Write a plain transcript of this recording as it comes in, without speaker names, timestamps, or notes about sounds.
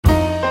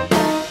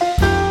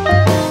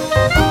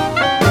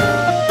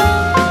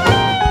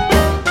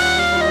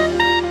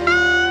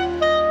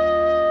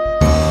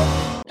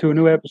to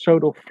a new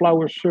episode of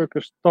Flower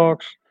Circus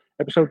Talks,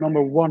 episode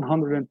number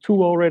 102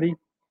 already.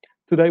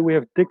 Today we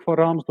have Dick van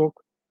Raamsdonk,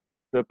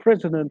 the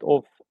president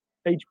of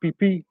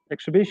HPP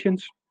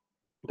Exhibitions.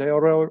 They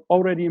are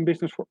already in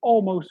business for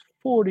almost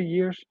 40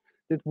 years,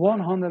 did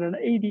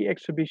 180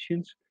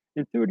 exhibitions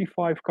in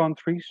 35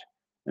 countries.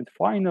 And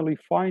finally,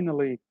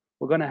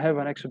 we're going to have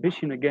an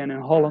exhibition again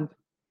in Holland.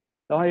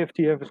 The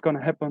IFTF is going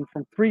to happen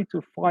from 3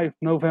 to 5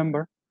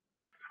 November.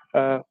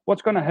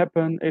 What's going to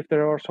happen if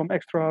there are some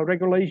extra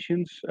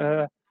regulations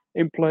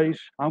in place?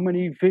 How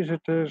many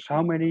visitors,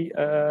 how many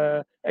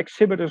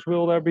exhibitors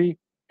will there be?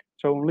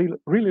 So I'm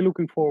really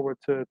looking forward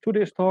to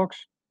these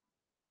talks.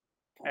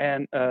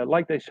 And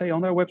like they say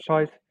on their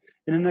website,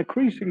 in an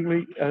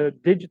increasingly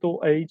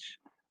digital age,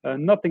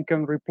 nothing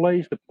can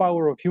replace the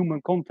power of human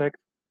contact.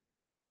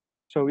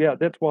 So yeah,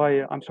 that's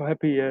why I'm so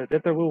happy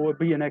that there will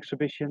be an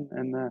exhibition.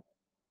 And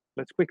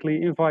let's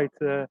quickly invite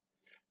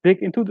Dick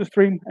into the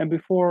stream. And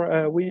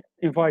before we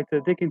invite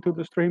Dick into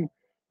the stream,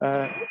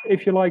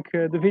 if you like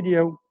the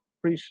video,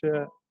 please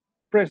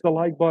press the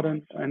like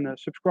button and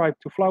subscribe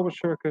to Flower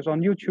Circus on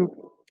YouTube,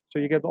 so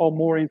you get all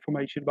more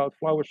information about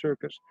Flower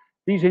Circus,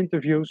 these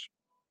interviews,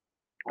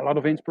 a lot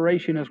of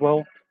inspiration as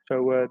well.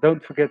 So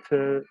don't forget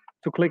to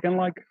click and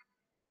like.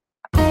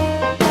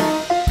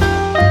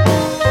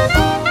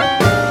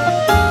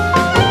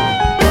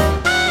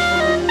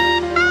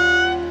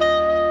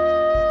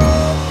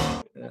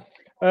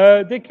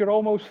 Dick, you're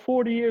almost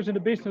 40 years in the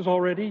business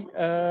already.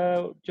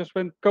 Just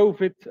when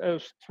COVID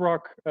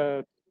struck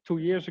 2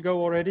 years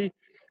ago already.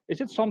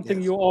 Is it something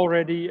Yes. you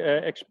already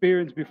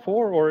experienced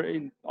before, or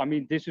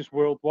this is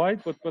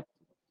worldwide, but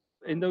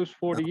in those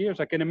 40 years,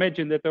 I can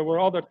imagine that there were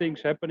other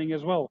things happening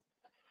as well.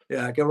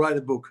 Yeah, I can write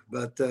a book,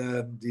 but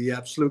the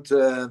absolute,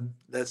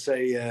 let's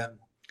say,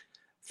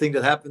 thing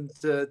that happened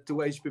to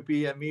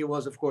HPP and me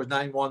was, of course,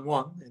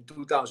 9/11 in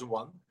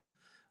 2001.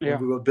 Yeah.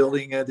 When we were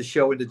building the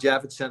show in the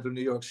Javits Center in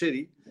New York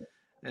City.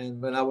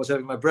 And when I was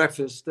having my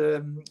breakfast,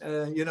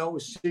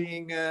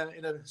 seeing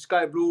in a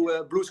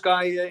blue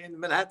sky in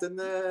Manhattan,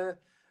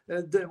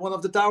 one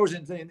of the towers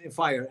in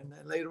fire. And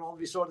later on,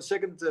 we saw the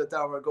second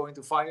tower go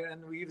into fire,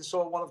 and we even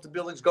saw one of the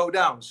buildings go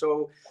down.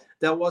 So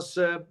that was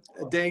a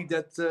day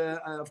that,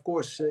 of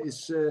course,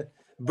 is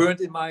burnt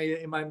in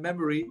my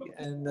memory.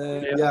 And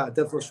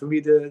that was for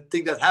me the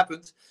thing that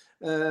happened.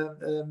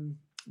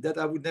 That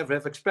I would never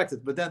have expected.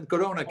 But then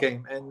Corona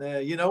came, and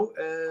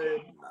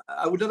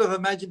I would not have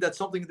imagined that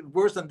something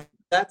worse than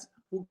that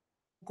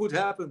could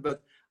happen.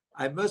 But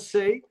I must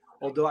say,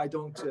 although I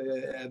don't,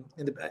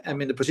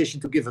 I'm in the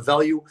position to give a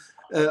value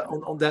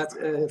on that.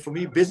 For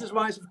me,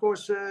 business-wise, of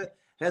course,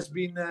 has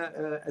been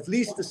at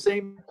least the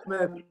same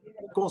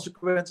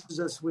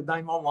consequences as with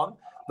 9/11,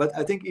 but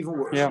I think even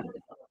worse.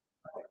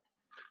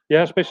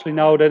 Yeah, especially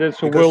now that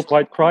it's a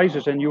worldwide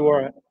crisis, and you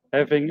are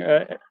having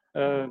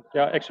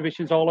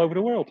exhibitions all over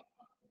the world.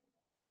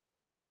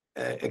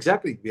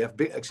 Exactly, we have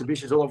big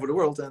exhibitions all over the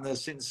world, and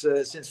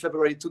since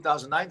February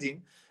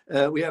 2019,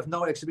 we have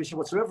no exhibition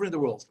whatsoever in the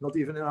world, not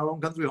even in our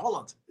own country,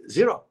 Holland.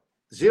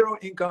 Zero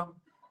income,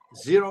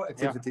 zero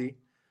activity.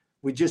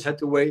 Yeah. We just had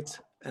to wait,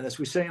 and as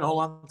we say in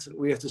Holland,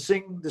 we have to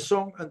sing the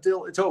song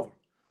until it's over.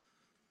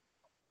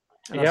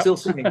 And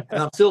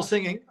I'm still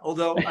singing,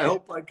 although I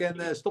hope I can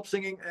stop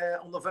singing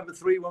on November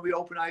 3 when we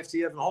open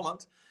IFTF in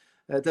Holland.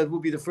 That will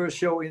be the first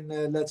show in,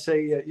 let's say,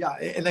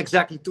 in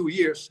exactly 2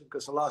 years,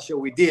 because the last show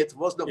we did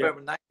was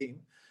November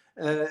 19.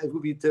 It will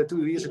be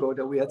 2 years ago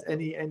that we had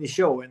any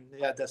show, and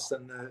that's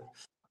then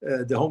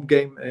the home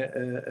game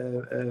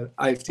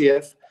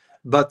IFTF.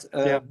 But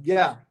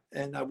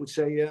and I would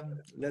say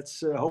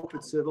let's hope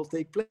it will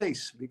take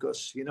place,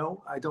 because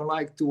I don't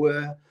like to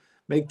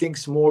make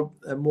things look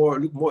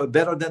more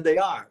better than they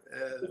are.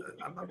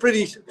 I'm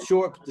pretty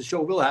sure the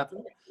show will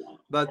happen.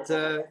 But,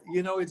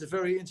 it's a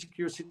very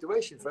insecure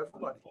situation for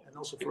everybody, and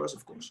also for us,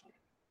 of course.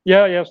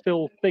 Yeah,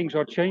 still things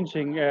are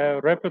changing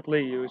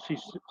rapidly. You see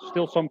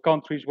still some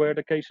countries where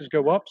the cases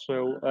go up.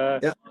 So,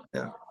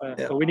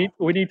 so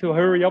we need to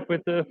hurry up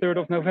with the 3rd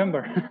of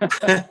November.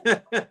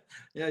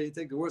 Yeah, you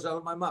take the words out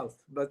of my mouth.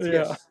 But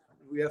yes,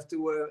 we have to.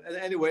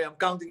 Anyway, I'm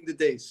counting the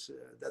days,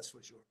 that's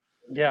for sure.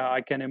 Yeah,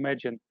 I can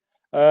imagine.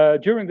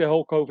 During the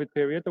whole COVID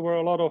period, there were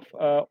a lot of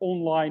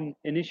online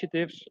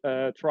initiatives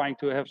trying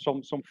to have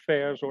some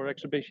fairs or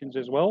exhibitions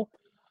as well.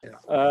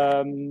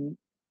 Yeah.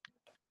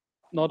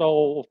 Not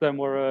all of them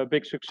were a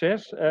big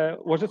success.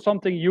 Was it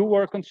something you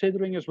were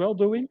considering as well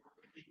doing?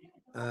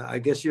 I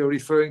guess you're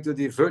referring to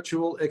the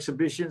virtual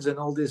exhibitions and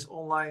all this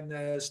online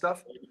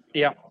stuff?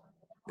 Yeah.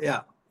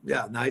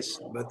 Yeah, nice.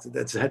 But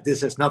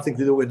this has nothing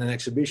to do with an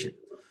exhibition.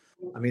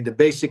 I mean, the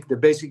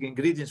basic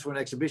ingredients for an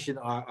exhibition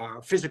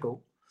are physical.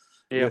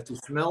 You have to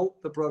smell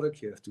the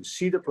product, you have to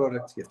see the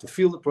product, you have to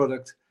feel the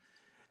product,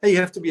 and you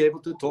have to be able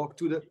to talk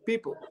to the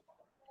people.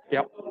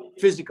 Yeah.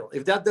 Physical.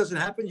 If that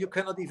doesn't happen, you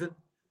cannot even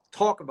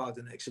talk about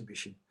an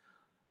exhibition.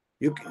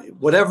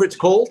 Whatever it's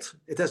called,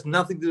 it has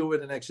nothing to do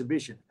with an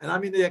exhibition. And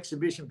I'm in the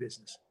exhibition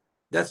business.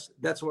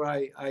 That's where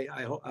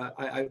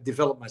I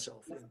develop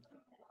myself in.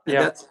 And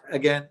that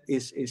again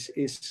is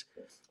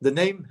The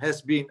name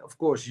has been, of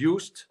course,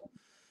 used.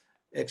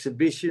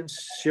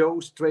 Exhibitions,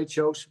 shows, trade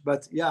shows.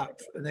 But yeah,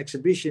 an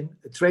exhibition,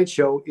 a trade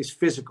show is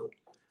physical.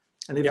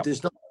 And if Yeah. it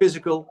is not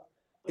physical,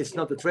 it's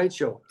not a trade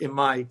show, in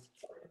my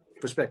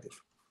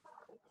perspective.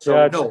 So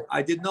Yeah, no,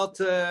 I did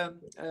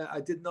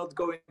not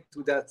go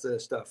into that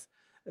stuff.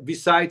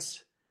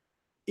 Besides,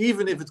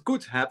 even if it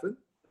could happen,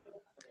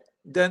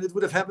 then it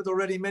would have happened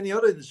already in many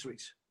other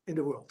industries in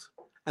the world.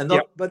 And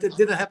not, but it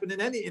didn't happen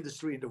in any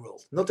industry in the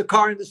world. Not the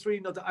car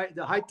industry, not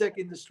the high-tech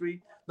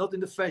industry, not in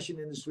the fashion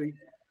industry.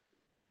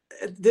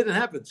 It didn't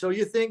happen. So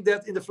you think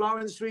that in the flower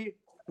industry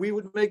we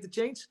would make the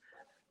change?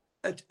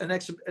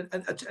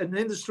 An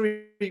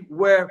industry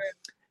where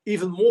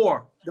even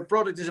more the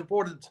product is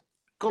important,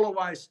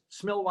 color-wise,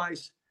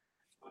 smell-wise.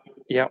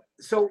 Yeah.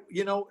 So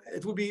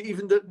it would be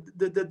even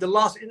the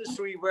last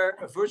industry where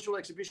a virtual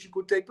exhibition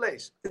could take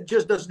place. It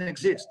just doesn't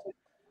exist,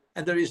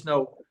 and there is no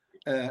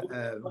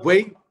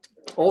way,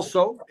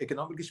 also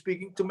economically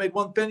speaking, to make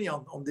one penny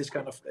on this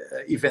kind of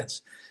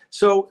events.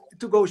 So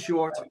to go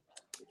short,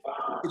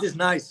 it is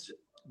nice,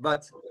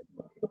 but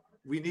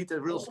we need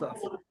the real stuff,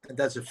 and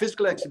that's a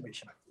physical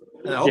exhibition.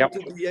 And I hope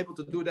to be able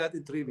to do that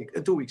in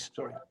 2 weeks.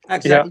 Sorry,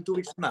 exactly 2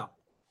 weeks from now.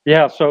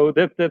 Yeah, so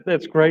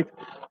that's great.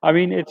 I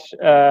mean,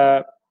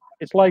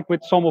 it's like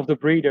with some of the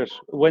breeders,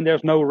 when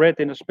there's no red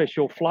in a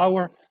special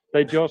flower,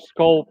 they just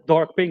call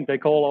dark pink. They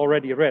call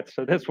already red.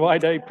 So that's why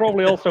they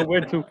probably also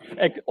went to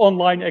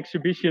online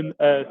exhibition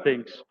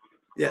things.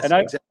 Yes, and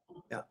exactly.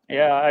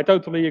 Yeah, I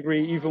totally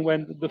agree. Even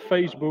when the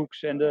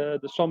Facebooks and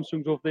the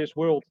Samsungs of this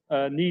world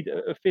need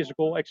a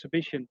physical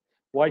exhibition,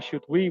 why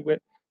should we,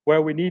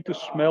 where we need to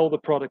smell the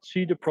product,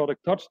 see the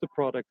product, touch the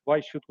product, why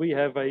should we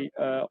have a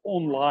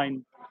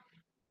online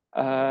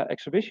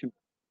exhibition?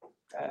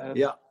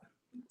 Yeah,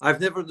 I've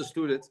never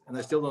understood it, and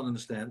I still don't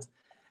understand.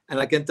 And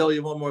I can tell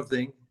you one more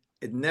thing: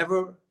 it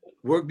never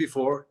worked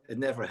before. It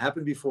never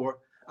happened before.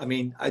 I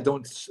mean, I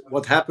don't.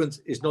 What happened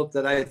is not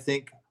that I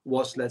think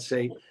was, let's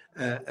say,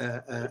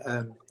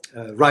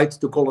 right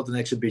to call it an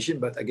exhibition.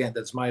 But again,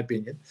 that's my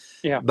opinion.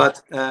 Yeah.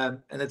 But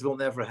and it will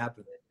never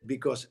happen,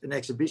 because an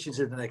exhibition is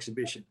an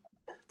exhibition.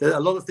 There are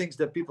a lot of things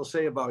that people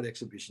say about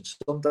exhibitions.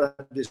 Sometimes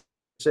they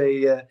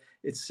say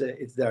it's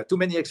there are too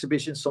many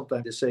exhibitions.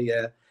 Sometimes they say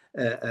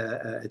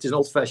it is an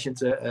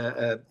old-fashioned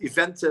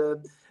event.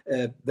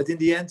 But in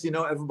the end,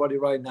 everybody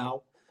right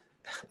now,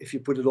 if you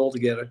put it all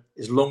together,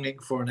 is longing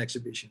for an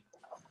exhibition.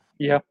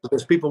 Yeah.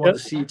 Because people want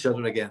to see each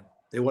other again.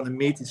 They want to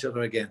meet each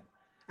other again.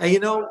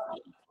 And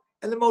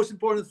and the most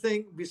important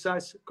thing,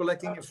 besides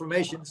collecting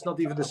information, it's not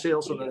even the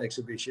sales on an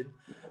exhibition,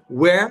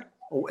 where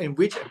or in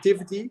which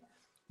activity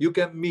you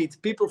can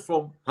meet people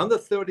from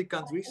 130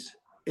 countries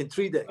in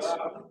 3 days.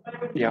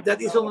 Yeah.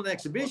 That is on an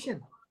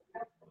exhibition.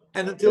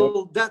 And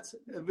until that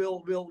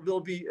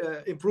will be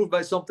improved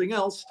by something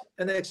else,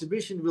 an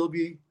exhibition will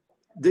be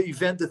the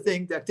event, the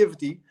thing, the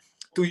activity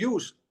to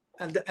use.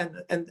 And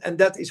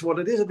that is what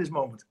it is at this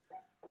moment.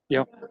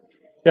 Yeah.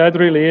 Yeah, it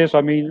really is.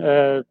 I mean,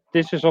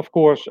 this is, of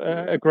course,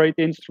 a great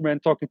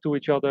instrument, talking to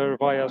each other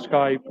via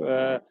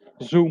Skype,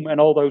 Zoom, and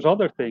all those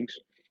other things.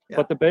 Yeah.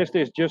 But the best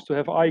is just to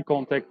have eye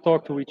contact,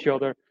 talk to each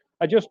other.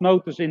 I just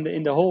noticed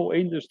in the whole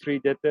industry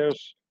that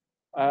there's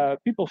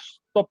people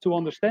stop to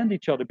understand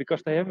each other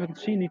because they haven't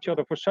seen each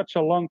other for such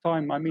a long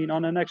time. I mean,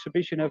 on an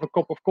exhibition, have a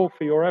cup of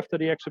coffee, or after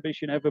the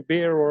exhibition, have a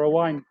beer or a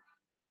wine,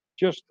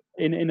 just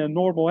in a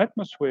normal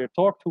atmosphere,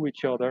 talk to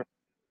each other.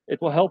 It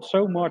will help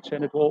so much,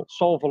 and it will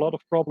solve a lot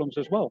of problems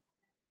as well.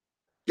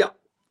 Yeah,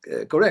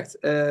 correct.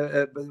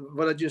 But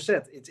what I just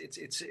said,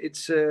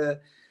 it's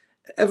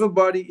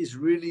everybody is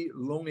really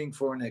longing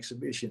for an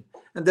exhibition,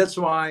 and that's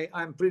why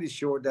I'm pretty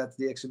sure that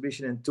the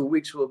exhibition in 2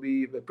 weeks will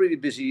be pretty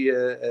busy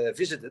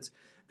visited,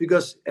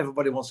 because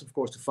everybody wants, of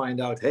course, to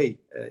find out, hey,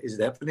 is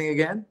it happening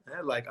again?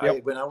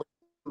 When I went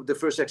to the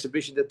first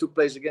exhibition that took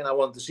place again, I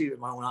wanted to see it with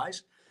my own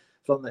eyes.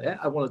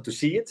 I wanted to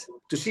see it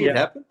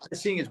happen.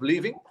 Seeing is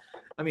believing.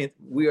 I mean,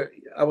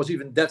 I was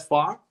even that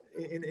far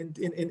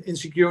in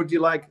security,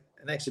 like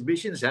an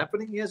exhibition is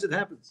happening. Yes, it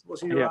happens. It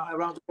was here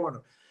around the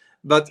corner.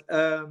 But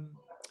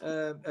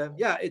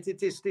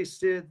it is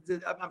this.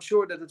 I'm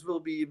sure that it will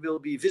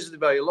be visited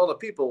by a lot of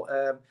people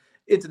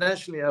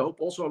internationally. I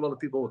hope also a lot of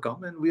people will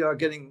come, and we are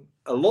getting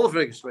a lot of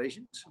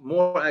registrations,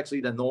 more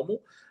actually than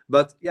normal.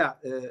 But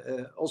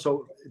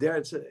also there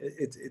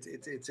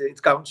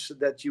it counts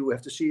that you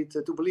have to see it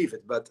to believe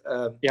it. But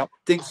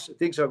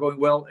things are going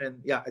well,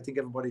 and I think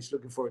everybody's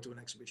looking forward to an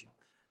exhibition.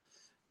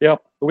 Yeah,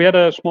 we had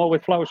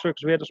with Flower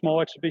Circus. We had a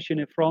small exhibition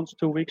in France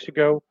 2 weeks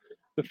ago.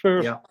 The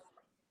first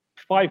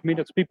 5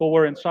 minutes people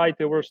were inside.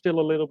 They were still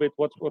a little bit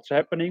what's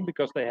happening,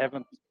 because they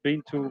haven't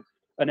been to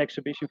an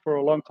exhibition for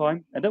a long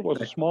time, and that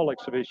was a small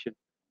exhibition.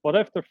 But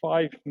after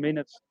 5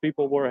 minutes,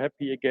 people were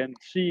happy again,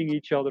 seeing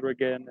each other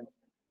again. And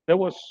that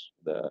was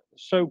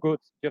so good,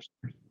 just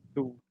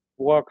to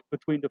walk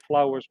between the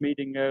flowers,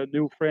 meeting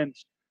new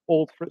friends,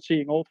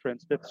 seeing old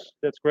friends.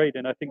 That's great,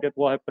 and I think that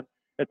will happen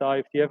at the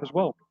IFTF as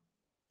well.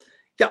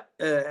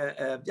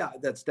 Yeah,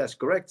 that's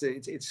correct.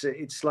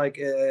 It's like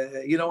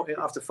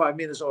after 5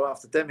 minutes or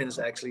after 10 minutes,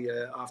 actually,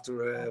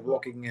 after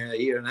walking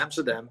here in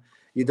Amsterdam,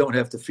 you don't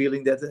have the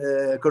feeling that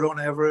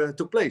Corona ever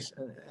took place,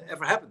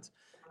 ever happened,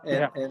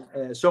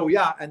 and so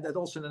yeah, and that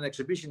also in an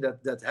exhibition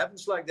that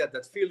happens like that.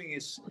 That feeling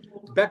is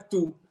back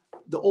to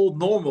the old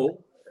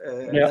normal.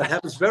 That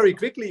happens very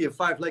quickly in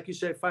like you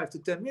say, 5 to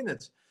 10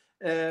 minutes.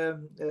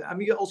 I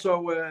mean, I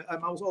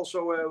was also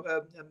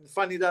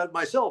finding that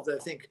myself. I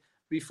think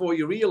before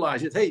you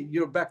realize it, hey,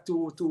 you're back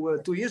to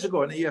 2 years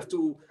ago, and you have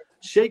to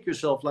shake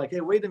yourself like, hey,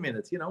 wait a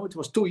minute, it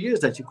was 2 years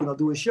that you could not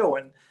do a show,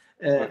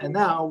 and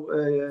now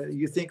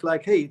you think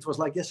like, hey, it was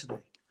like yesterday.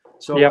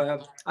 So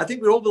I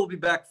think we all will be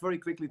back very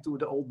quickly to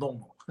the old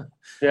normal.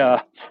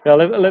 Yeah,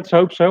 let's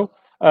hope so.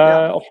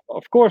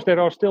 Of course, there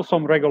are still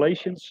some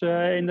regulations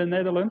in the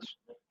Netherlands.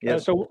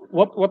 Yes. So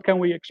what can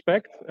we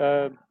expect?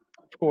 Of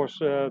course,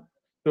 the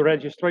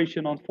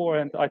registration on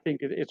forehand, I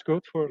think it's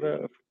good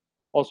for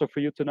also for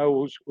you to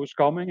know who's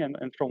coming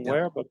and from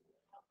where. But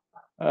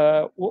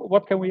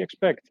what can we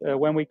expect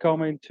when we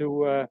come into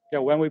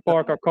when we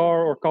park our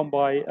car or come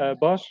by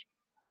bus?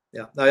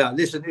 Yeah. Now, yeah.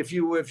 Listen, if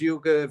you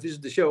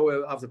visit the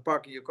show after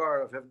parking your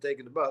car or haven't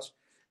taken the bus,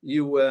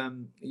 you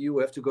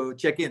have to go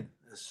check in,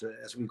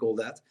 as we call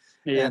that,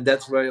 and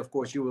that's where, of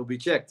course, you will be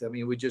checked. I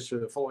mean, we're just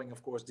following,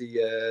 of course,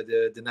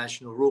 the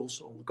national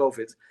rules on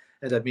COVID,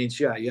 and that means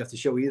you have to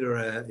show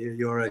either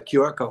your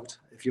QR code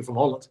if you're from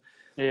Holland.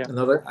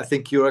 Another, I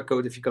think, QR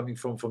code if you're coming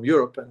from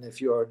Europe, and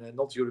if you are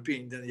not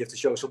European, then you have to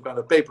show some kind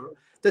of paper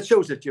that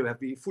shows that you have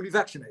been fully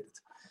vaccinated.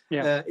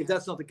 If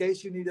that's not the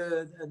case, you need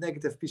a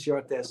negative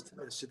PCR test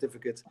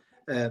certificate,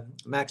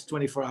 max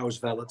 24 hours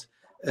valid.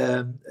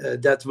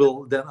 That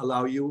will then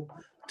allow you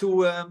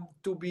to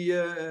be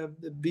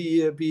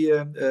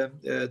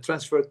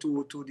transferred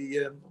to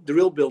the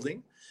real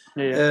building,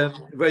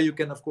 where you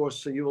can, of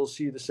course, you will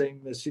see the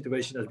same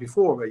situation as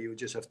before, where you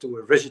just have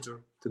to register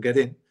to get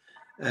in.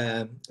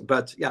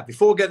 But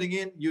before getting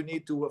in, you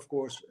need to, of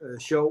course,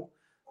 show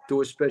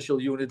to a special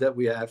unit that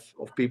we have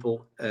of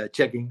people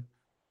checking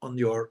on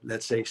your,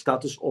 let's say,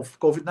 status of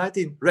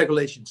COVID-19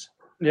 regulations.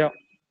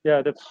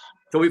 That's.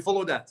 So we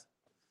follow that.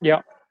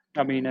 Yeah,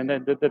 I mean, and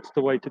then that's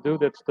the way to do.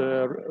 That's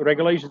the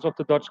regulations of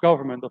the Dutch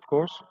government, of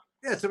course.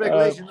 Yeah, it's a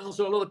regulation.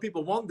 Also, a lot of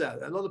people want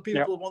that. A lot of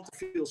people want to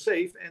feel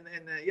safe, and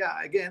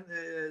again,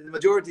 the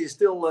majority is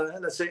still,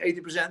 let's say,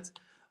 80%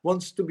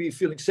 wants to be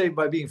feeling safe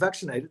by being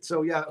vaccinated.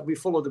 So we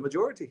follow the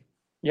majority.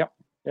 Yeah,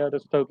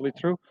 that's totally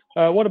true.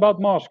 What about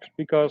masks?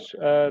 Because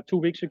 2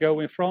 weeks ago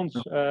in France,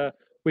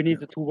 we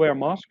needed to wear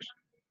masks.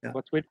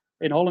 But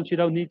in Holland, you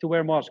don't need to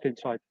wear masks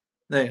inside.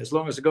 No, as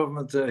long as the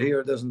government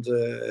here doesn't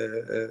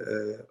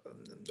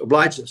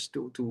oblige us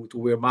to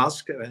wear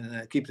masks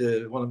and keep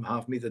the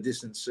 1.5 meter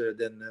distance,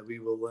 then we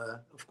will,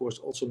 of course,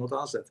 also not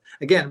ask that.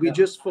 Again, we're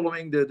just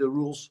following the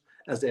rules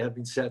as they have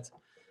been set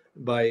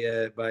by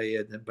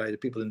the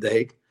people in The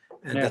Hague,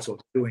 and that's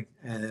what we're doing.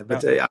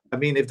 But I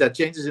mean, if that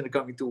changes in the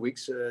coming 2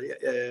 weeks,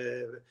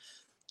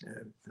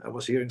 I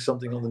was hearing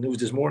something on the news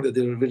this morning that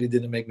really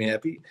didn't make me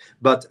happy.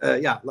 But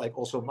like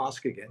also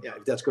mask again. Yeah,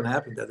 if that's going to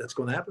happen, that's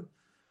going to happen.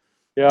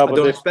 Yeah, I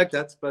don't expect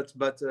that, but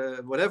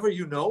whatever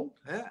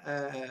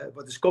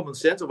what is common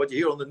sense or what you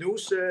hear on the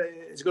news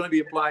is going to be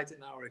applied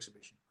in our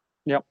exhibition.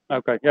 Yeah.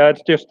 Okay. Yeah,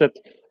 it's just that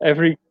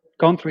every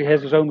country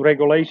has its own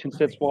regulations.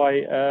 That's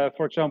why,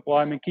 for example,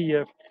 I'm in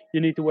Kiev.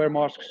 You need to wear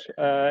masks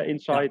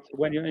inside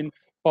when you're in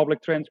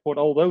public transport.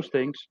 All those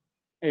things.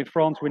 In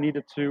France, we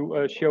needed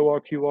to show our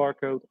QR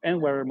code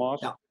and wear a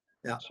mask.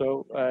 Yeah.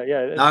 So now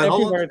in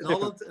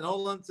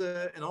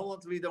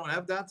Holland, we don't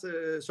have that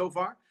so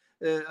far.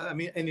 I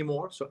mean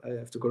anymore. So I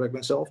have to correct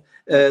myself.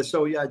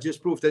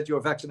 Just prove that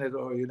you're vaccinated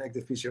or you're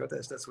negative PCR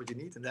test. That's what you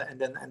need, and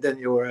then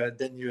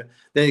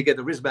you get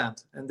the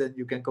wristband, and then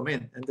you can come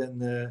in, and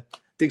then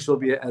things will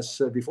be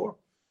as before.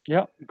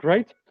 Yeah,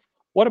 great.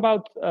 What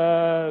about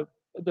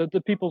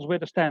the peoples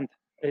with a stand?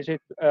 Is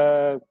it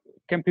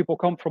can people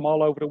come from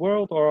all over the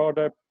world, or are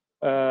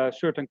there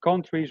certain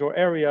countries or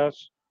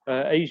areas,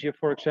 Asia,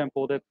 for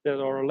example, that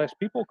are less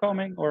people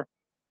coming, or?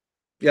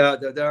 Yeah,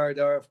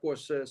 there are of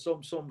course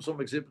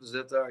some exhibitors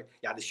that are.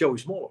 Yeah, the show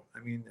is smaller.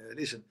 I mean,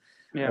 listen,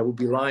 I would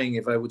be lying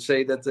if I would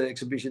say that the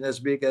exhibition is as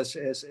big as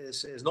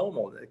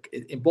normal.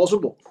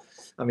 Impossible.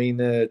 I mean,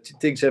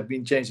 things have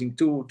been changing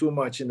too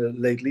much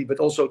lately, but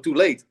also too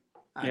late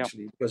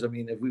actually. Because I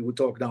mean, if we would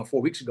talk now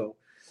 4 weeks ago,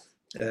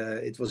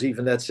 it was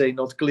even, let's say,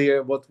 not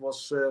clear what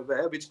was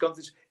which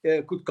countries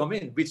could come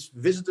in, which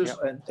visitors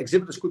and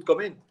exhibitors could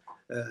come in.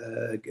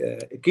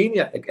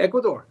 Kenya,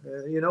 Ecuador,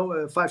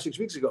 5-6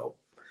 weeks ago.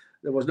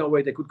 There was no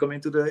way they could come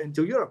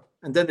into Europe,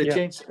 and then they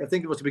changed. I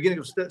think it was the beginning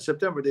of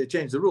September. They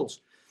changed the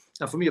rules.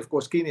 Now, for me, of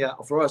course, Kenya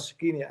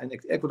and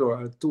Ecuador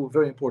are 2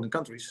 very important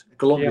countries.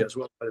 Colombia as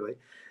well, by the way,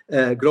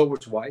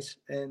 growers-wise,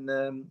 and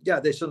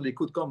they suddenly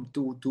could come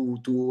to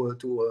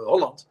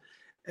Holland,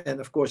 and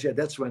of course,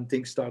 that's when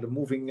things started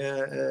moving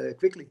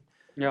quickly.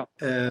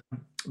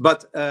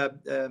 But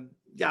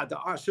there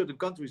are certain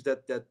countries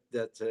that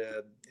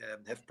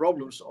have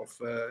problems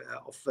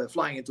of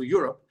flying into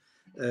Europe.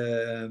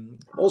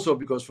 Also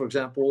because, for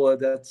example,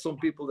 that some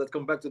people that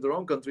come back to their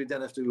own country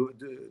then have to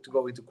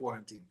go into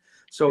quarantine.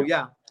 So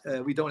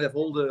we don't have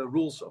all the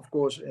rules, of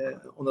course,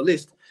 on the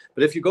list.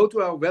 But if you go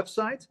to our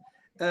website,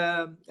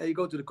 and you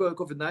go to the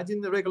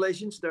COVID-19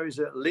 regulations, there is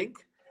a link.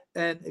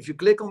 And if you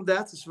click on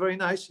that, it's very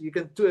nice. You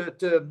can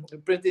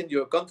print in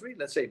your country,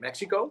 let's say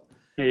Mexico.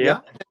 Yeah.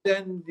 And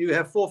then you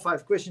have 4 or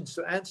 5 questions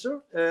to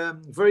answer.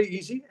 Very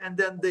easy. And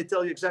then they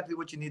tell you exactly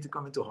what you need to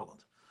come into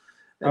Holland.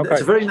 And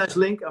it's a very nice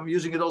link. I'm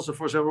using it also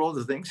for several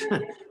other things,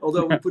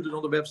 although we put it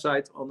on the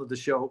website under the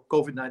show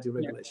COVID-19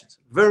 regulations.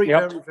 Very,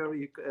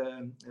 very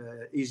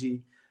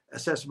easy,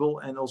 accessible,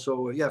 and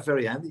also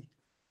very handy.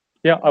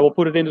 Yeah, I will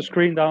put it in the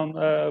screen down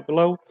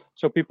below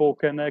so people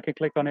can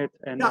click on it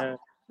and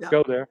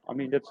go there. I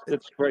mean,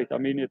 that's great. I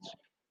mean, it's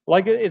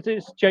like it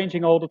is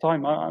changing all the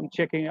time. I'm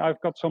checking. I've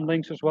got some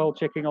links as well,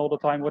 checking all the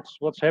time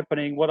what's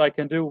happening, what I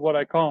can do, what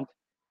I can't,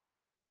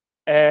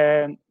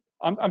 and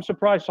I'm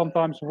surprised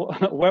sometimes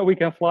where we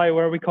can fly,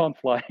 where we can't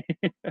fly.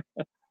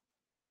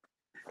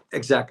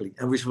 Exactly,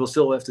 and we will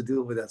still have to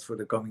deal with that for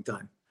the coming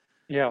time.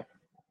 Yeah.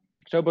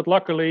 So, but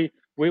luckily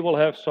we will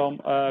have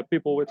some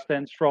people with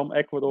stands from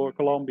Ecuador,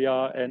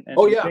 Colombia, and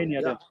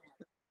Kenya.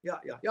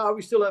 Yeah.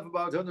 We still have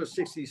about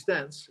 160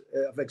 stands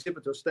of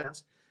exhibitor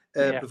stands.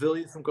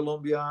 Pavilion from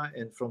Colombia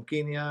and from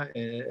Kenya,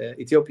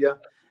 Ethiopia.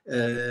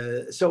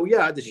 So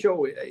the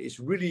show is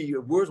really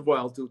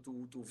worthwhile to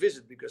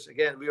visit because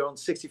again we are on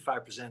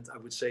 65%, I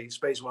would say,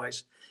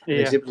 space-wise and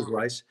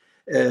exhibitors-wise.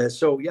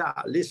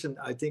 Listen,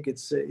 I think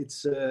it's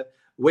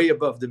way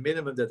above the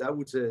minimum that I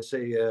would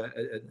say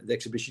the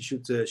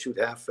exhibition should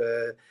have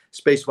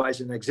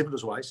space-wise and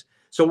exhibitors-wise.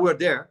 So we're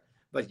there.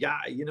 But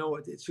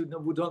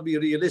it would not be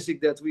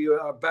realistic that we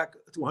are back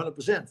to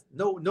 100%.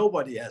 No,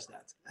 nobody has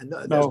that, and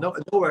there's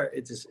nowhere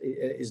it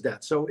is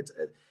that. So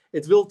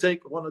it will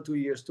take 1 or 2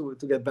 years to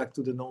get back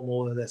to the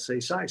normal, let's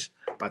say, size.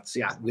 But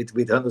with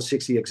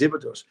 160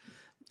 exhibitors,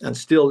 and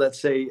still,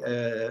 let's say,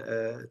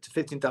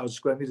 15,000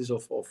 square meters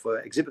of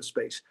exhibit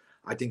space,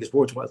 I think it's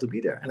worthwhile to be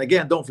there. And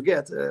again, don't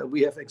forget,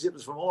 we have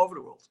exhibitors from all over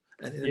the world.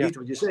 And indeed,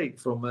 what you say,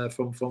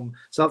 from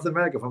South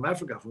America, from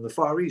Africa, from the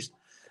Far East.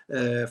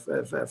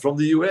 From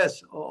the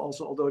US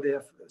also, although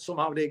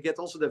they get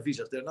also their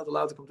visas. They're not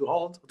allowed to come to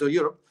Holland, to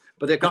Europe,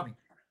 but they're coming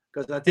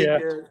because I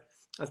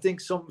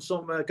think some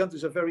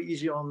countries are very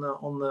easy on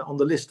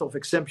the list of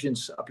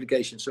exemptions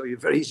applications. So you're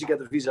very easy to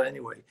get a visa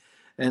anyway.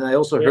 And I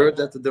also heard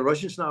that the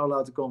Russians now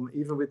allowed to come,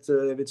 even with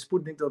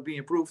Sputnik that being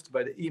approved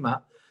by the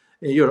EMA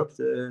in Europe,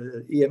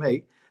 the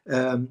EMA,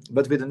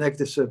 but with a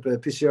negative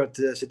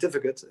PCR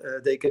certificate,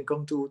 they can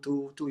come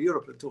to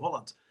Europe, to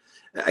Holland.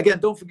 Again,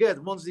 don't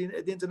forget, once the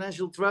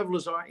international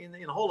travelers are in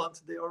Holland,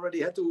 they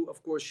already had to,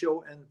 of course,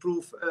 show and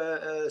prove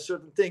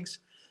certain things.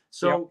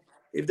 So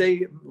if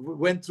they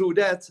went through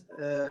that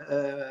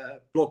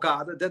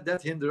blockade,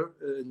 that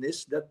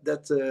hinderness,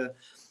 that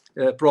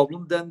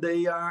problem, then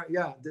they are,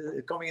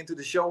 coming into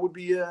the show would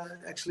be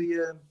actually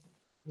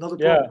not a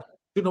problem.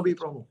 Should not be a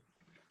problem.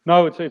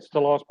 No, it's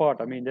the last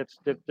part. I mean, that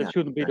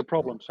shouldn't be the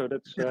problem. So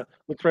that's the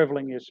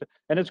traveling is,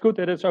 and it's good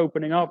that it's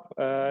opening up.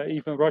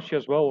 Even Russia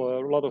as well.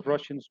 A lot of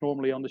Russians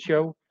normally on the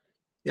show.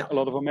 Yeah. A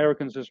lot of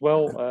Americans as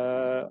well.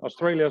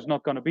 Australia is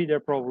not going to be there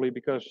probably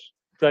because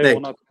they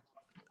will not.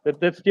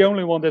 That's the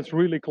only one that's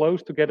really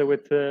close together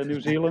with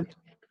New Zealand.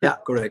 Yeah,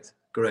 correct.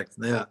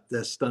 Yeah,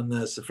 that's done.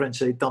 As the French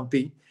say, tant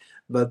pis.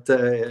 But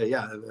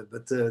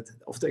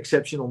of the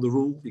exception on the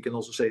rule, you can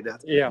also say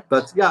that. Yeah.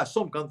 But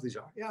some countries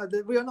are.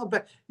 We are not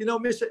back.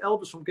 Mr.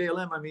 Elbers from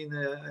KLM. I mean,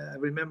 I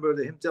remember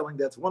him telling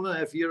that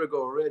 1.5 years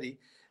ago already.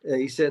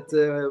 He said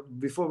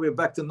before we're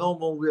back to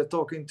normal, we are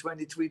talking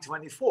 23,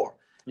 24.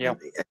 Yeah.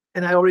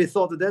 And I already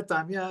thought at that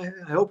time,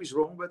 I hope he's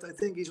wrong, but I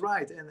think he's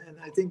right, and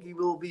I think he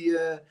will be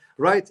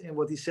right in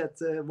what he said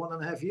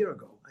 1.5 years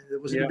ago.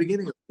 It was in the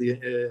beginning of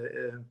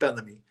the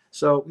pandemic.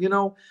 So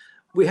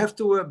we have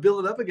to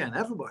build it up again.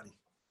 Everybody.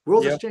 The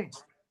world has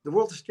changed. The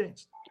world has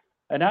changed.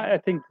 And I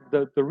think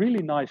the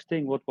really nice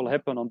thing, what will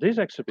happen on this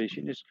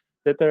exhibition, is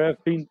that there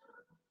have been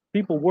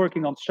people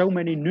working on so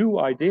many new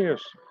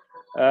ideas.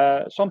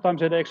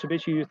 Sometimes at the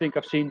exhibition, you think,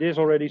 I've seen this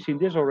already,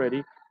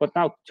 but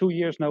now 2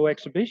 years, no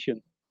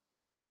exhibition.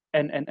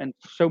 And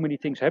so many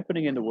things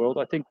happening in the world.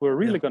 I think we're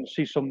really going to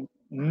see some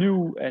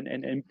new and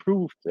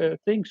improved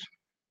things.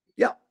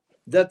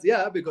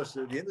 Because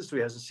the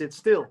industry hasn't sit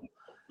still.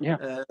 They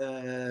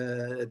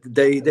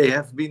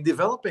have been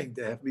developing.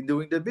 They have been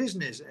doing their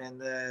business,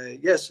 and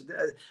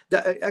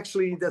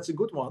actually that's a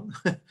good one.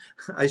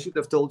 I should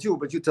have told you,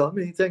 but you tell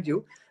me. Thank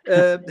you.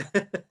 There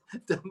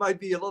might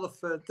be a lot of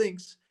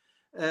things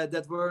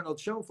that were not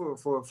shown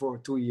for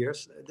 2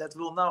 years that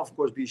will now, of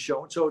course, be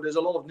shown. So there's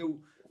a lot of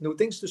new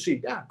things to see.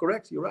 Yeah,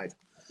 correct. You're right.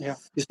 Yeah.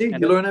 You see,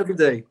 you learn every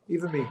day,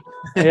 even me.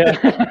 Yeah.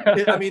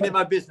 I mean, in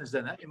my business,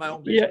 then, in my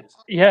own business.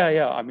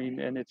 Yeah. I mean,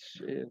 and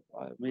it's.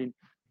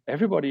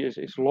 Everybody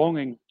is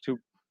longing to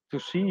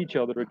see each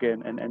other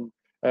again. And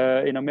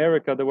in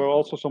America, there were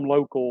also some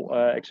local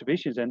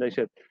exhibitions, and they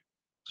said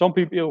some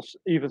people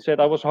even said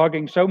I was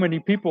hugging so many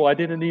people I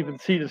didn't even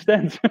see the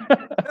stands.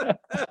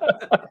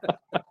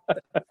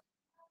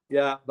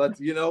 Yeah, but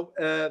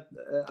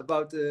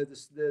about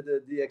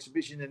the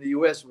exhibition in the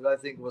US, what I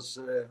think was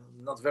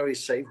not very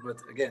safe. But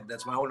again,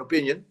 that's my own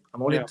opinion.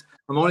 Yeah.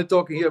 I'm only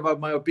talking here about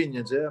my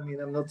opinions. I mean,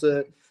 I'm not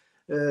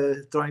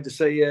trying to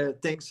say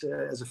things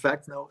as a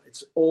fact. No,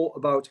 it's all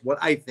about what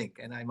I think,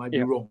 and I might be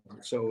Yeah. wrong.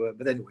 So,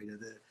 but anyway,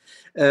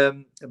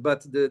 but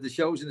the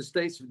shows in the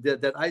States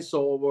that I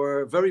saw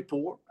were very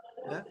poor.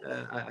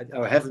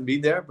 I haven't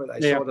been there, but I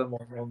Yeah. saw them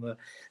on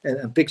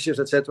and pictures,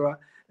 etc.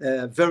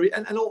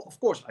 Of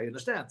course I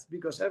understand,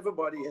 because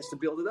everybody has to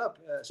build it up.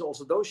 So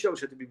also those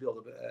shows had to be built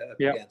up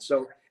Yeah. again.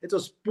 So it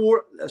was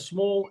poor,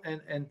 small,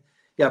 and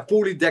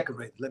poorly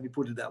decorated. Let me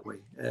put it that way.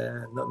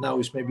 Now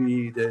is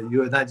maybe the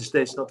United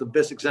States not the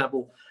best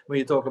example when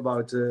you talk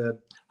about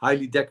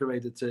highly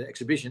decorated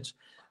exhibitions,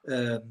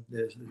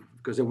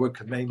 because they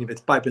work mainly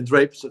with pipe and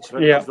drape. So it's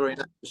not very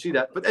nice to see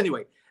that. But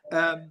anyway.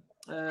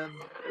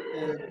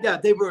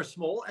 They were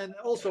small, and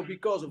also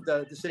because of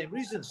the same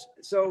reasons.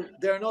 So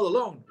they're not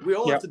alone. We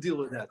all have to deal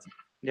with that.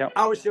 Yeah.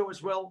 Our show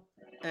as well,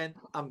 and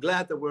I'm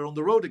glad that we're on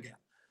the road again.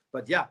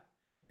 But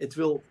it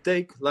will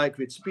take, like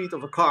with speed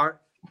of a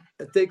car,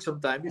 it takes some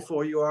time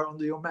before you are on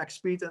your max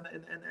speed and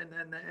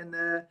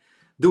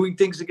doing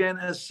things again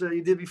as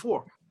you did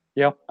before.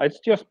 Yeah, it's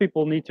just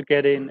people need to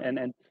get in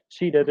and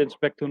see that it's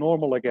back to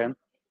normal again,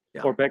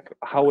 or back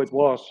how it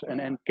was,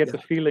 and get the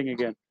feeling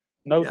again.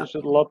 Notice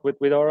it a lot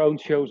with our own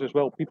shows as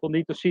well. People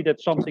need to see that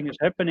something is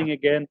happening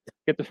again,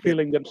 get the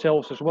feeling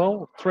themselves as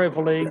well,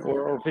 traveling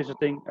or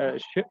visiting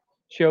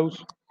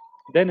shows.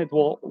 Then it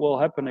will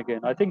happen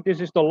again. I think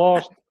this is the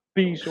last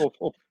piece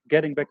of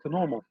getting back to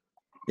normal.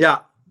 Yeah,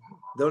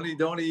 the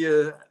only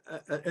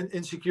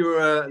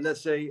insecure,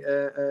 let's say,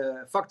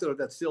 factor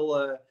that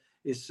still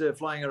is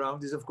flying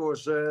around is, of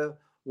course,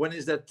 when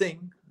is that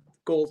thing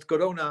called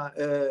Corona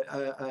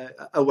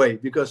away?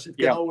 Because it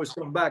can always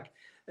come back.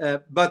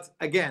 But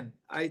again,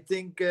 I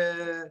think,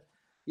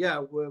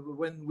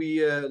 when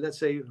we, let's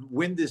say,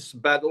 win this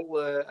battle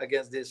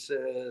against this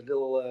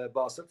little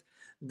bastard,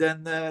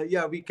 then,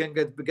 we can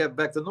get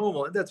back to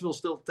normal. And that will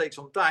still take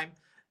some time.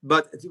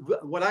 But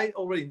what I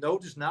already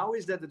noticed now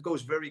is that it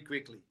goes very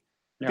quickly.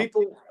 Yeah.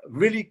 People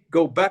really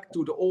go back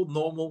to the old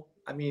normal.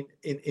 I mean,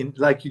 in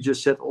like you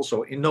just said,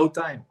 also in no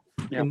time.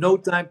 Yeah. In no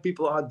time,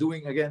 people are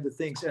doing again the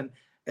things, and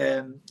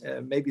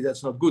maybe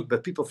that's not good.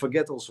 But people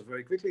forget also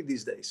very quickly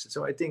these days.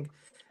 So I think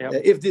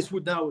if this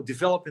would now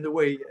develop in the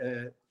way,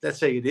 let's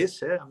say it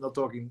is. I'm not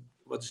talking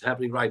what is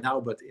happening right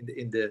now, but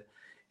in the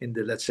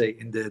let's say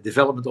in the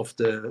development of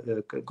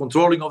the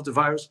controlling of the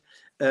virus.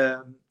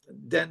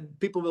 Then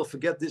people will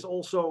forget this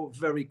also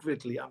very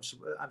quickly. I'm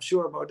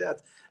sure about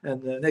that.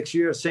 And next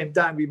year, same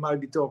time, we might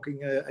be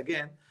talking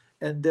again,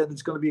 and then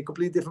it's going to be a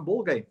completely different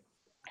ball game.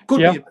 Could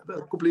be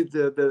a complete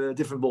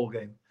different ball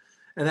game,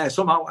 and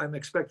I'm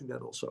expecting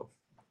that also.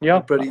 Yeah,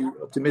 I'm pretty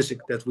optimistic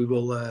that we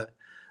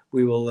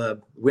will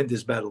win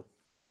this battle.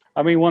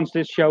 I mean, once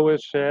this show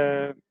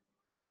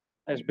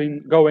has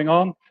been going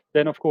on,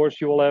 then of course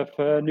you will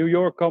have New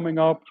York coming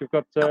up. You've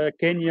got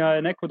Kenya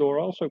and Ecuador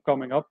also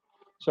coming up.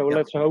 So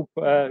let's hope,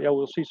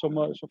 we'll see some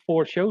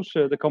 4 shows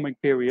the coming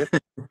period.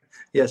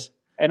 Yes.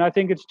 And I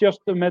think it's just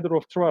a matter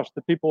of trust.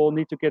 The people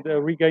need to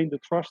regain the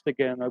trust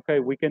again. Okay,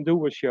 we can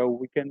do a show.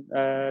 We can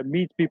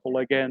meet people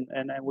again,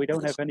 and we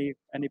don't have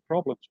any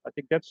problems. I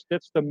think that's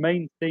the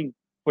main thing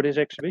for this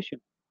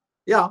exhibition.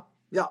 Yeah,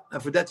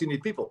 and for that you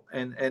need people.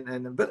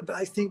 But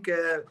I think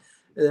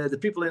the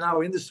people in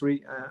our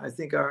industry, I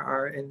think,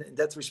 are in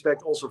that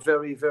respect also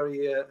very,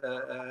 very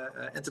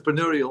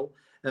entrepreneurial.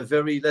 And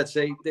very, let's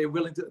say, they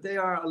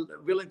are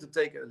willing to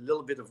take a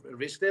little bit of a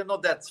risk. They're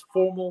not that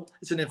formal.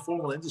 It's an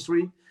informal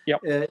industry. Yeah.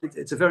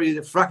 It's a very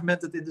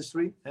fragmented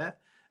industry.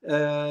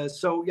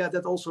 So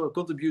that also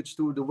contributes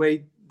to the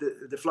way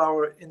the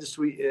flower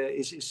industry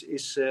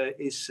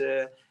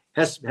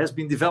has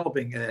been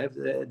developing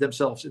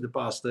themselves in the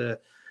past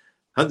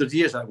 100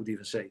 years, I would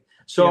even say.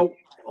 So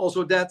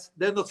also that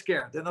they're not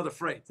scared, they're not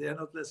afraid, they're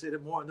not, let's say, the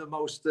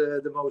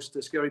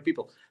most scary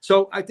people.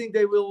 So I think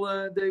they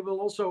will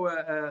also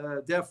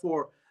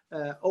therefore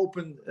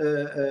open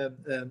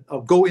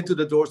or go into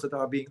the doors that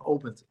are being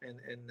opened.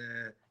 And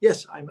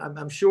yes,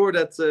 I'm sure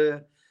that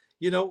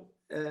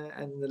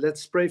and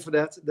let's pray for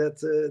that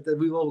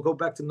we will go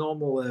back to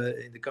normal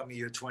in the coming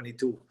year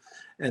 22.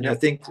 And I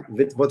think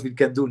with what we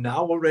can do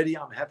now already,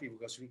 I'm happy,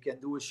 because we can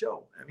do a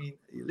show. I mean,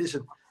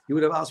 listen, you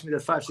would have asked me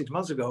that 5-6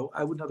 months ago,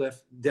 I would not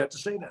have dared to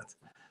say that.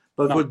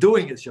 But we're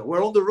doing it, show.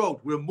 We're on the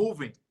road. We're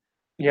moving.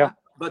 Yeah.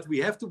 But we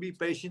have to be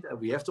patient, and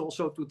we have to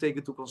also take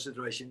into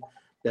consideration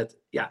that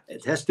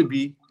it has to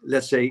be,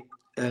 let's say,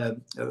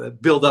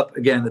 build up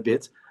again a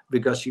bit,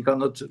 because you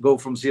cannot go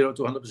from 0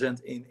 to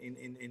 100%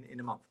 in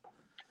a month.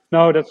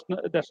 No,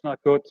 that's not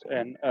good.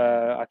 And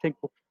I think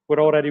we're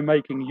already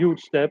making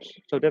huge steps.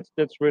 So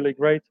that's really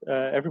great.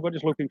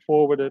 Everybody's looking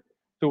forward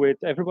to it.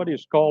 Everybody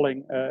is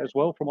calling as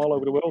well from all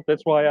over the world.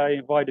 That's why I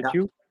invited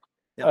you.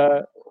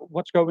 Yeah.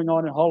 What's going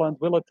on in Holland?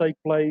 Will it take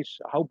place?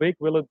 How big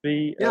will it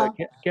be?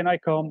 Can I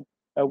come?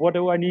 What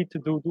do I need to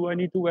do? Do I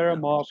need to wear a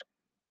mask?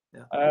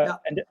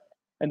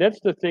 And And that's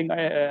the thing.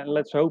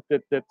 Let's hope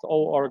that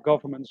all our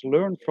governments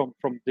learn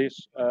from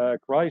this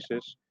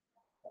crisis.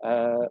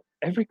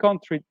 Every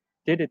country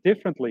did it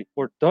differently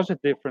or does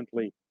it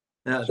differently.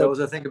 Yeah, that So was,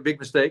 I think, a big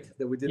mistake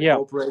that we didn't yeah,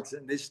 cooperate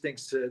in these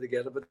things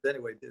together. But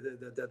anyway,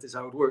 that is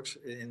how it works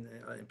in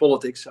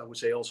politics, I would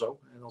say, also,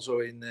 and also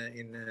in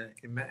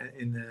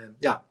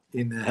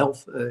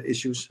health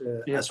issues,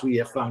 yeah, as we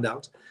have found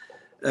out.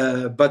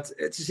 But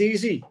it's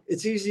easy.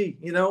 It's easy,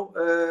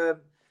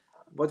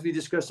 what we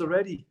discussed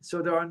already.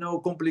 So there are no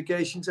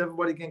complications.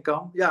 Everybody can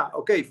come. Yeah,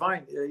 okay,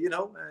 fine. You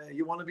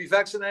want to be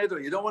vaccinated or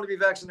you don't want to be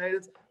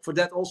vaccinated. For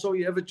that also,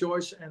 you have a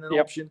choice and an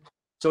Yep. option.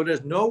 So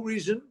there's no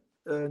reason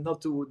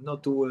not to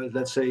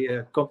let's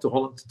say come to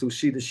Holland to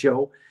see the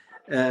show,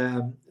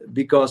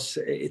 because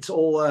it's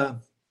all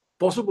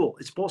possible.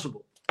 It's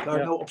possible. There are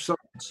Yeah. no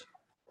obstructions.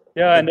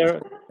 Yeah, and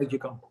That you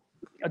come.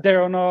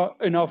 there are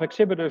not enough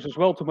exhibitors as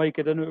well to make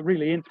it a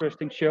really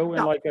interesting show.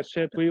 And Yeah. like I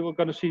said, we were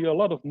going to see a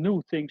lot of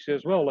new things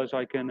as well, as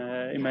I can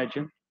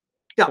imagine.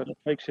 Yeah. So that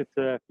makes it,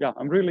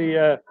 I'm really,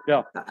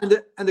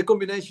 And the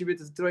combination with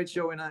the trade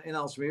show in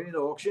Aalsmeer, in the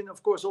auction,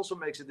 of course, also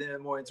makes it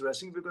more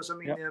interesting, because I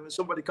mean,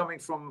 somebody coming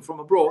from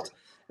abroad,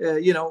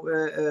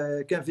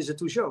 can visit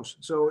two shows.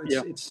 So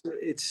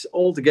it's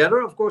all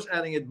together. Of course,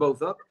 adding it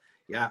both up,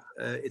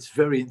 it's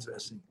very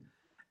interesting.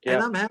 Yeah.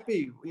 And I'm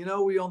happy.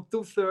 We're on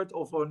 2/3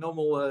 of our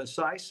normal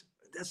size.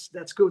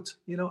 That's good.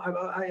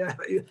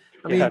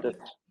 I mean.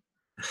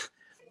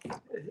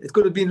 It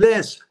could have been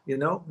less,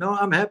 No,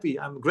 I'm happy.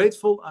 I'm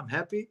grateful. I'm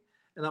happy,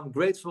 and I'm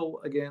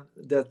grateful again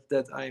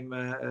that I'm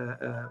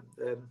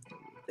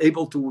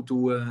able to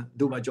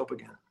do my job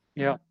again.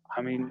 Yeah,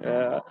 I mean,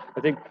 I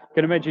think I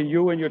can imagine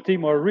you and your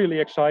team are really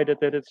excited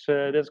that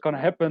that's going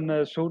to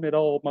happen soon. It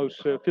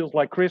almost feels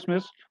like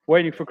Christmas,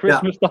 waiting for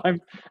Christmas time.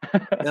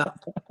 Yeah,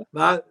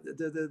 but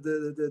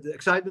the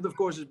excitement, of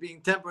course, is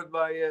being tempered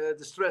by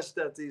the stress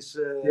that is.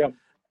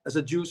 As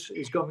a juice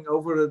is coming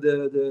over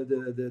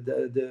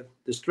the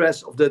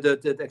stress of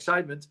the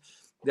excitement,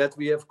 that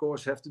we of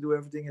course have to do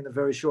everything in a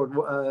very short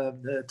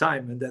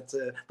time, and that.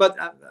 But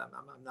I'm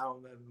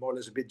now more or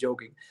less a bit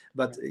joking.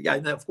 But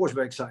of course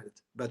we're excited.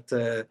 But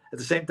at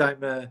the same time,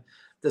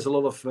 there's a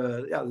lot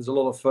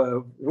of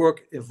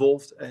work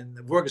involved, and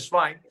work is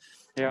fine.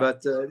 Yeah.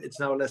 But it's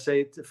now, let's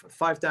say,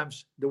 5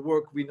 times the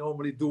work we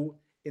normally do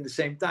in the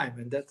same time,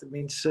 and that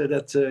means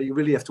that you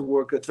really have to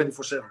work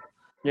 24/7.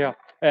 Yeah,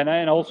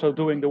 and also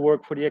doing the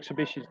work for the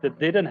exhibitions that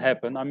didn't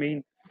happen. I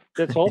mean,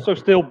 that's also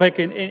still back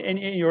in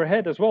your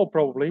head as well,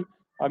 probably.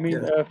 I mean,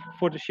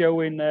 for the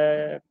show in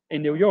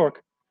New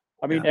York,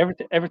 I mean,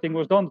 everything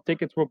was done.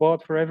 Tickets were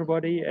bought for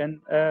everybody, and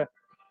then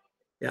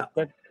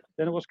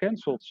it was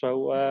cancelled. So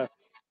Are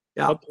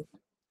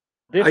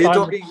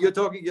you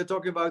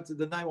talking about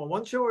the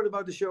 911 show, or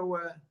about the show?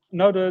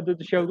 No,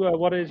 the show.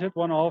 What is it?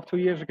 1.5, 2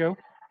 years ago.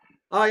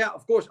 Oh yeah,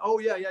 of course. Oh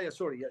yeah.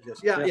 Sorry,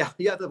 yes.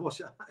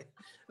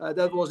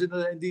 That was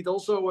indeed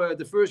also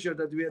the first year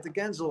that we had to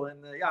cancel, and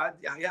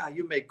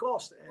you make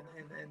cost,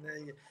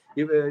 and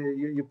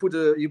you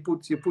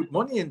put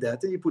money in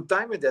that, and you put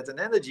time in that, and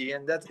energy,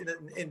 and that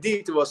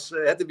indeed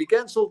had to be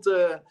cancelled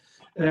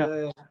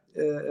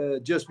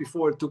just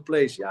before it took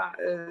place.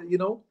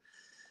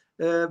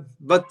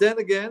 But then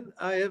again,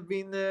 I have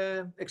been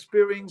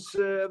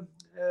experiencing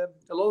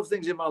a lot of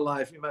things in my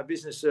life, in my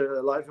business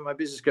life, in my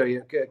business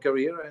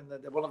career, and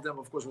one of them,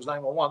 of course, was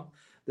 911.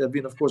 There have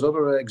been, of course,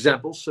 other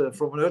examples,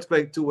 from an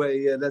earthquake to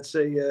a, let's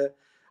say,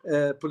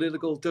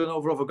 political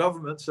turnover of a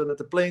government, so that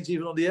the planes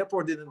even on the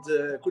airport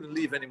couldn't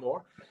leave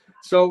anymore.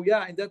 So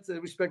in that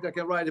respect, I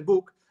can write a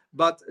book.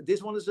 But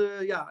this one is,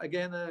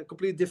 again, a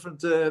complete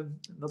different,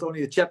 not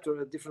only a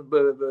chapter, a different,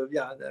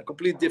 a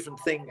complete different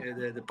thing,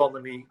 the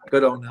pandemic,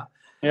 Corona.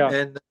 Yeah.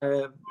 And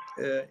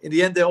in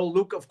the end, they all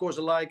look, of course,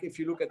 alike. If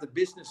you look at the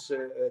business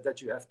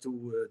that you have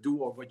to do,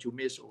 or what you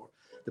miss, or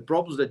the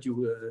problems that you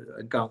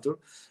encounter.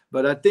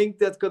 But I think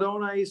that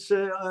Corona is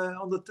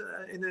on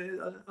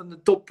the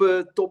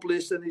top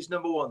list, and is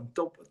number one,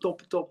 top.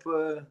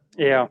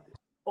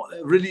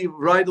 Really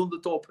right on the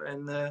top.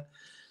 And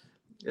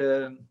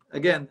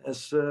again,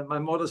 as my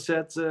mother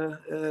said,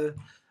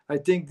 I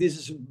think this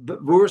is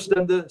worse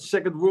than the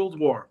Second World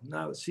War.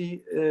 Now,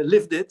 she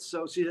lived it,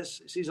 so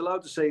she's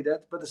allowed to say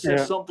that, but it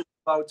says something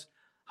about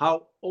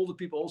how all the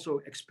people also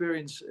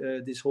experience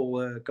this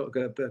whole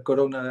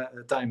Corona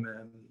time.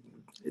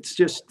 It's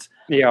just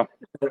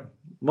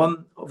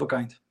one of a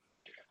kind.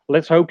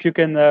 Let's hope you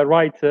can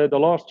write the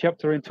last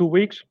chapter in 2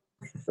 weeks.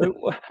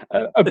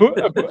 a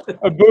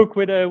book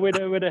with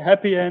a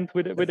happy end,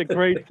 with a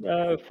great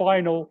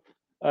final.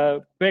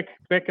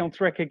 Back on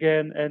track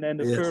again, and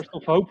the first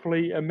of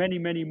hopefully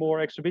many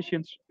more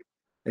exhibitions.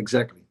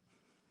 Exactly.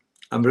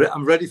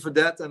 I'm ready for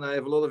that, and I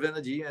have a lot of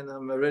energy, and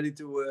I'm ready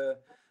to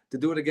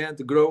do it again,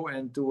 to grow,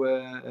 and to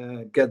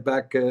get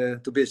back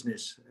to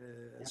business.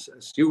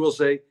 As you will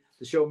say,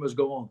 the show must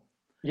go on.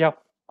 Yeah,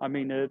 I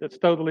mean, that's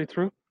totally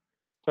true.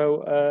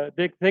 So,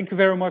 Dick, thank you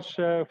very much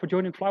for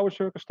joining Flower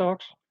Circus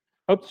Talks.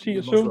 Hope to see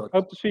you soon.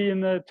 Hope to see you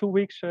in 2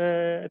 weeks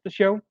at the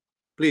show.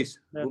 Please,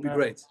 it will be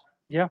great.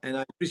 Yeah. And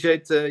I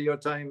appreciate your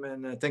time,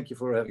 and thank you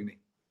for having me.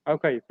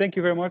 Okay, thank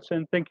you very much,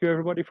 and thank you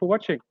everybody for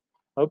watching.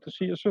 Hope to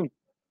see you soon.